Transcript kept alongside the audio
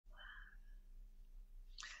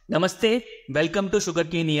Namaste, welcome to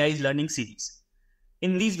Sugarcane AI's learning series.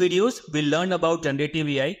 In these videos, we'll learn about generative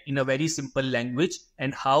AI in a very simple language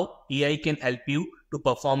and how AI can help you to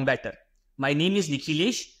perform better. My name is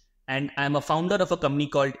Nikhilesh and I'm a founder of a company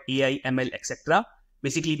called AI, ML, etc.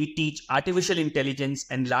 Basically, we teach artificial intelligence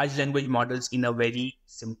and large language models in a very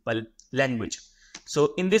simple language.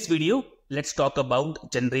 So in this video, let's talk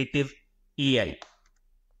about generative AI.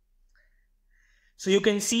 So you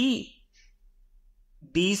can see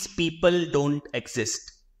these people don't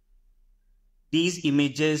exist. These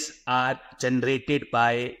images are generated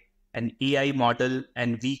by an AI model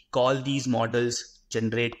and we call these models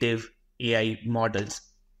generative AI models.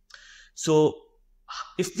 So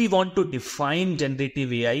if we want to define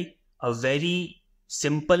generative AI, a very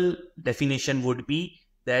simple definition would be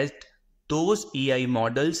that those AI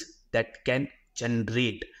models that can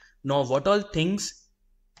generate. Now, what all things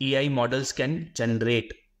AI models can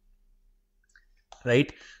generate?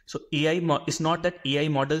 Right? So it's not that AI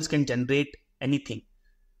models can generate anything.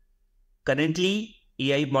 Currently,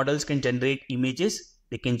 AI models can generate images,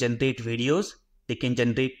 they can generate videos, they can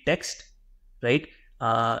generate text, right?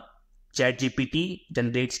 ChatGPT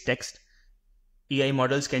generates text. AI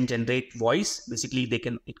models can generate voice. Basically,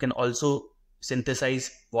 it can also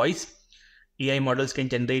synthesize voice. AI models can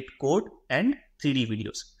generate code and 3D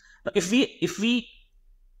videos. Now, if we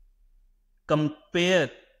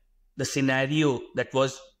compare the scenario that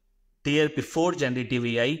was there before generative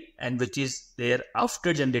AI and which is there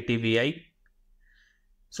after generative AI.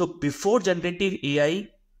 So before generative AI,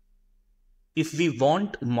 if we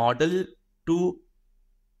want model to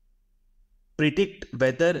predict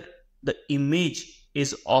whether the image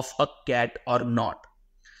is of a cat or not,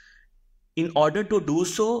 in order to do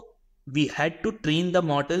so, we had to train the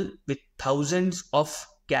model with thousands of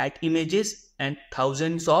cat images and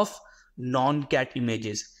thousands of non-cat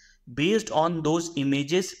images. Based on those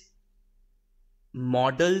images,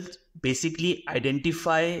 models basically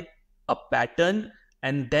identify a pattern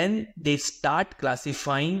and then they start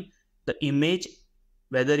classifying the image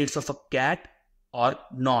whether it's of a cat or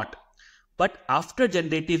not. But after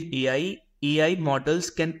generative AI, AI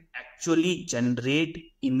models can actually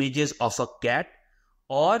generate images of a cat,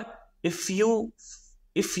 or if you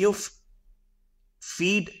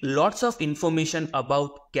feed lots of information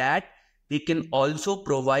about cat, they can also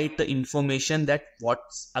provide the information that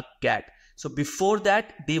what's a cat. So before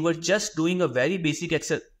that, they were just doing a very basic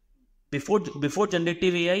exercise. Before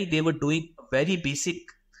generative AI, they were doing a very basic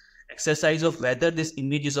exercise of whether this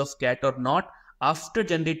image is of cat or not. After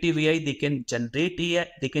generative AI, they can generate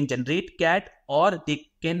cat, or they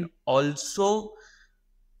can also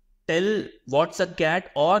tell what's a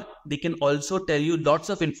cat, or they can also tell you lots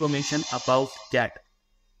of information about cat.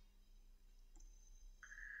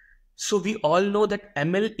 So we all know that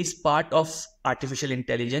ML is part of artificial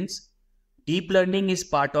intelligence, deep learning is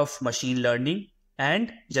part of machine learning,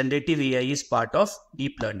 and generative AI is part of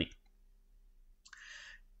deep learning.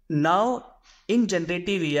 Now, in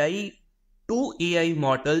generative AI, two AI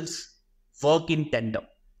models work in tandem.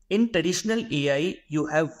 In traditional AI, you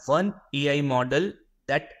have one AI model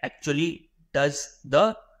that actually does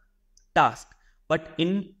the task. But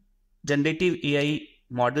in generative AI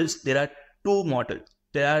models, there are two models.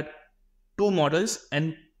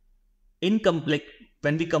 And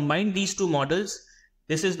when we combine these two models,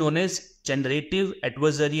 this is known as generative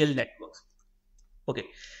adversarial networks. Okay,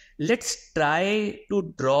 let's try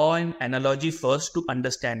to draw an analogy first to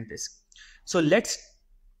understand this. So let's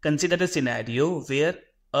consider a scenario where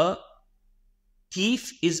a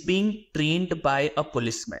thief is being trained by a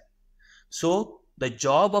policeman. So the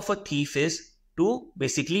job of a thief is to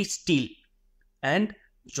basically steal, and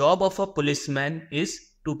job of a policeman is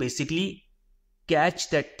to basically catch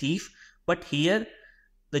that thief. But here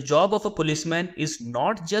the job of a policeman is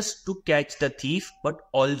not just to catch the thief, but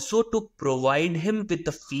also to provide him with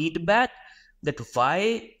the feedback that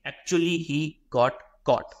why actually he got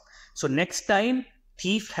caught. So next time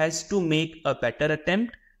thief has to make a better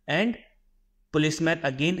attempt and policeman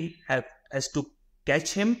again has to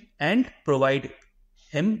catch him and provide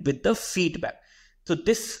him with the feedback. So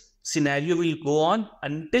this scenario will go on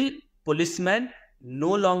until policeman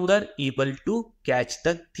no longer able to catch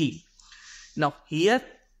the thief. Now here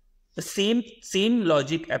the same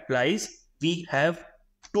logic applies. We have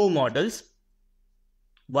two models.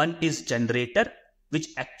 One is generator, which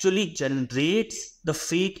actually generates the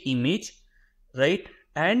fake image, right?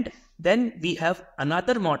 And then we have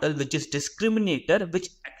another model which is discriminator, which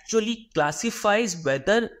actually classifies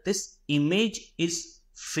whether this image is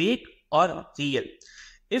fake or real.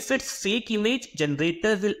 If it's fake image,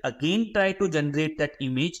 generator will again try to generate that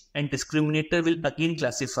image and discriminator will again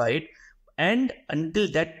classify it. and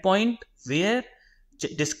until that point where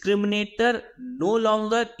discriminator no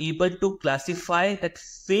longer able to classify that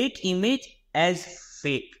fake image as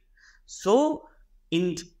fake. So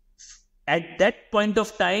in at that point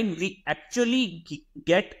of time, we actually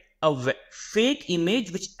get a fake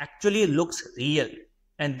image which actually looks real.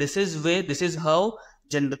 And this is how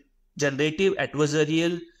generative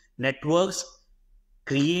adversarial networks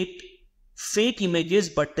create fake images,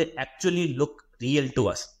 but they actually look real to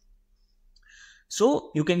us.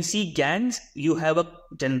 So you can see GANs, you have a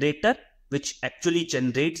generator which actually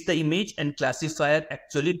generates the image, and classifier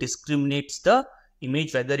actually discriminates the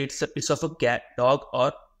image whether it's of a cat, dog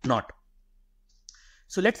or not.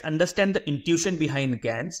 So let's understand the intuition behind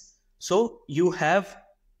GANs. So you have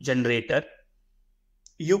generator,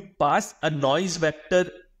 you pass a noise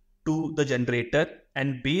vector to the generator,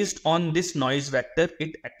 and based on this noise vector,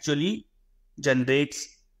 it actually generates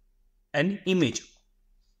an image.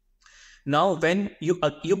 Now when you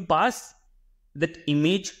pass that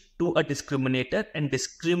image to a discriminator, and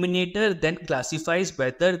discriminator then classifies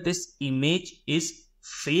whether this image is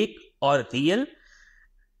fake or real,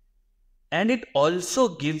 and it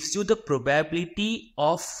also gives you the probability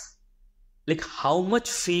of like how much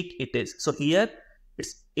fake it is. So here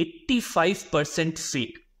it's 85%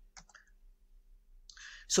 fake.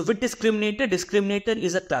 So with discriminator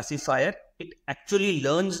is a classifier. It actually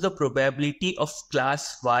learns the probability of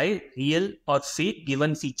class Y, real or fake,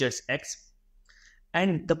 given features X.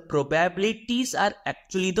 And the probabilities are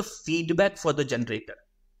actually the feedback for the generator.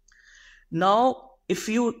 Now, if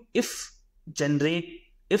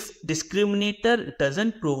discriminator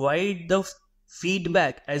doesn't provide the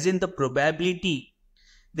feedback, as in the probability,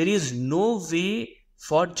 there is no way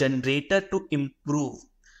for generator to improve.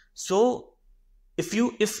 So if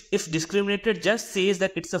discriminator just says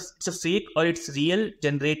that it's a fake or it's real,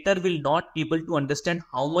 generator will not be able to understand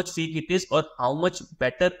how much fake it is or how much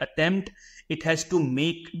better attempt it has to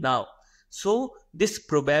make now. So this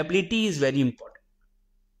probability is very important.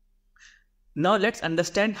 Now let's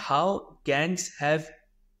understand how GANs have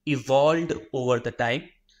evolved over the time.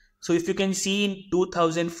 So if you can see in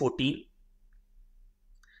 2014,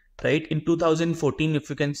 right, in 2014, if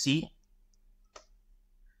you can see,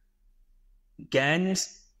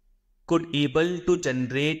 GANs could able to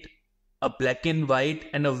generate a black and white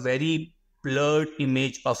and a very blurred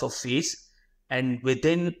image of a face, and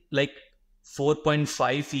within like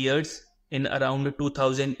 4.5 years, in around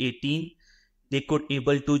 2018, they could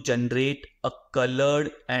able to generate a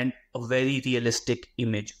colored and a very realistic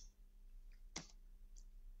image.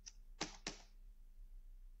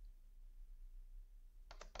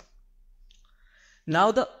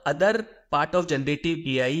 Now the other part of generative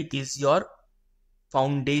AI is your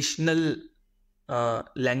foundational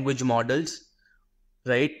language models,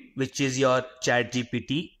 right, which is your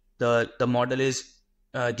ChatGPT. The model is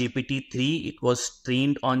GPT-3. It was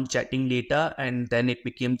trained on chatting data, and then it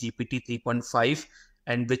became GPT 3.5,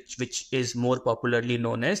 and which is more popularly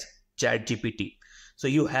known as ChatGPT. So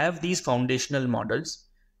you have these foundational models,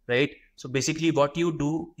 right? So basically what you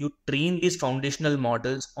do, you train these foundational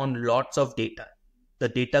models on lots of data. The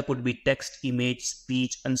data could be text, image,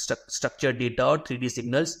 speech, unstructured data, or 3D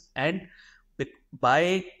signals. And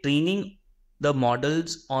by training the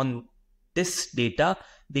models on this data,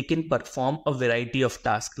 they can perform a variety of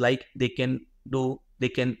tasks. Like they can do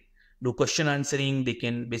question answering, they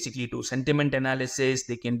can basically do sentiment analysis,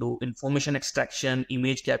 they can do information extraction,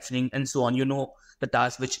 image captioning, and so on. You know the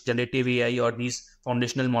tasks which generative AI or these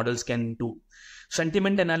foundational models can do.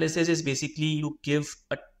 Sentiment analysis is basically you give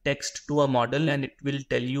a text to a model and it will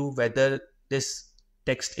tell you whether this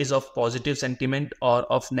text is of positive sentiment or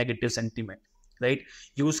of negative sentiment, right?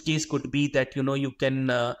 Use case could be that, you know, you can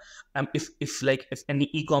if any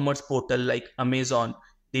e-commerce portal like Amazon,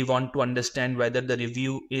 they want to understand whether the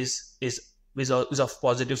review is of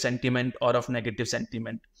positive sentiment or of negative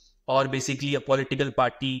sentiment, or basically a political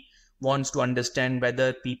party wants to understand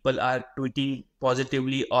whether people are tweeting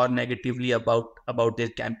positively or negatively about their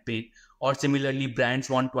campaign, or similarly brands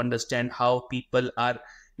want to understand how people are,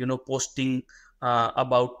 you know, posting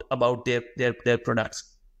about their products.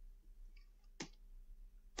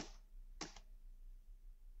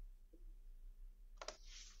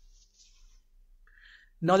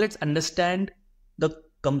 Now let's understand the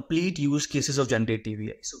complete use cases of generative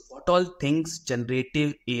AI. So what all things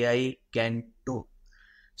generative AI can do?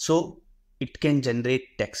 So it can generate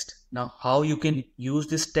text. Now how you can use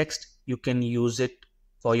this text? You can use it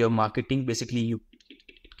for your marketing. Basically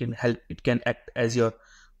it can act as your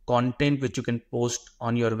content which you can post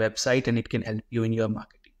on your website, and it can help you in your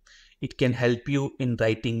marketing. It can help you in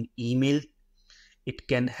writing email. It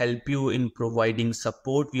can help you in providing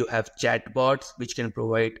support. You have chatbots which can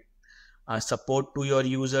provide support to your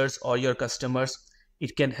users or your customers.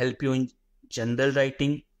 It can help you in general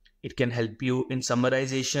writing. It can help you in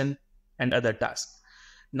summarization and other tasks.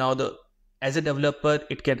 Now, as a developer,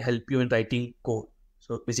 it can help you in writing code.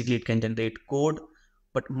 So basically, it can generate code,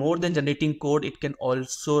 but more than generating code, it can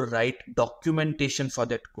also write documentation for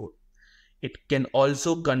that code. It can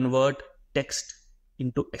also convert text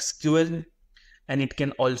into SQL, and it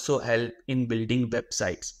can also help in building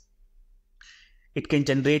websites. It can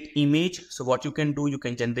generate image. So what you can do, you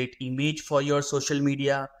can generate image for your social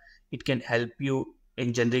media. It can help you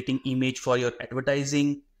in generating image for your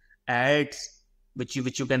advertising, ads, which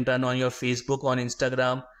you can run on your Facebook, on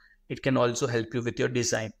Instagram. It can also help you with your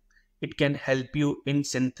design. It can help you in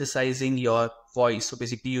synthesizing your voice. So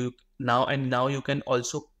basically now you can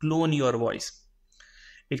also clone your voice.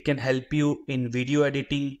 It can help you in video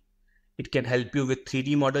editing. It can help you with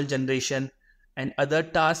 3D model generation, and other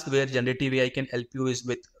tasks where generative AI can help you is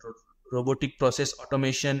with robotic process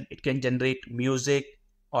automation. It can generate music,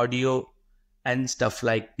 audio, and stuff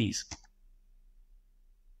like these.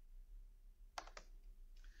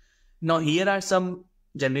 Now, here are some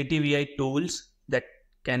generative AI tools that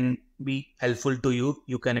can be helpful to you.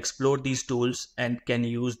 You can explore these tools and can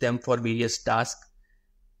use them for various tasks,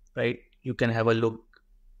 right? You can have a look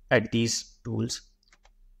at these tools.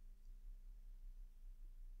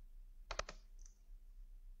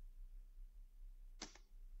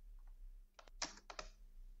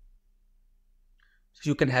 So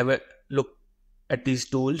you can have a look at these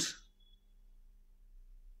tools.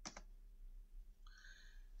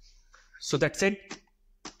 So that's it.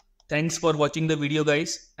 Thanks for watching the video,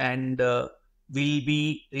 guys, and we'll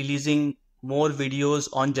be releasing more videos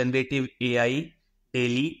on generative AI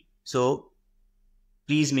daily. So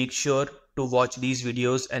please make sure to watch these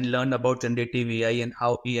videos and learn about generative AI and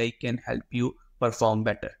how AI can help you perform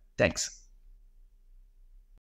better. Thanks.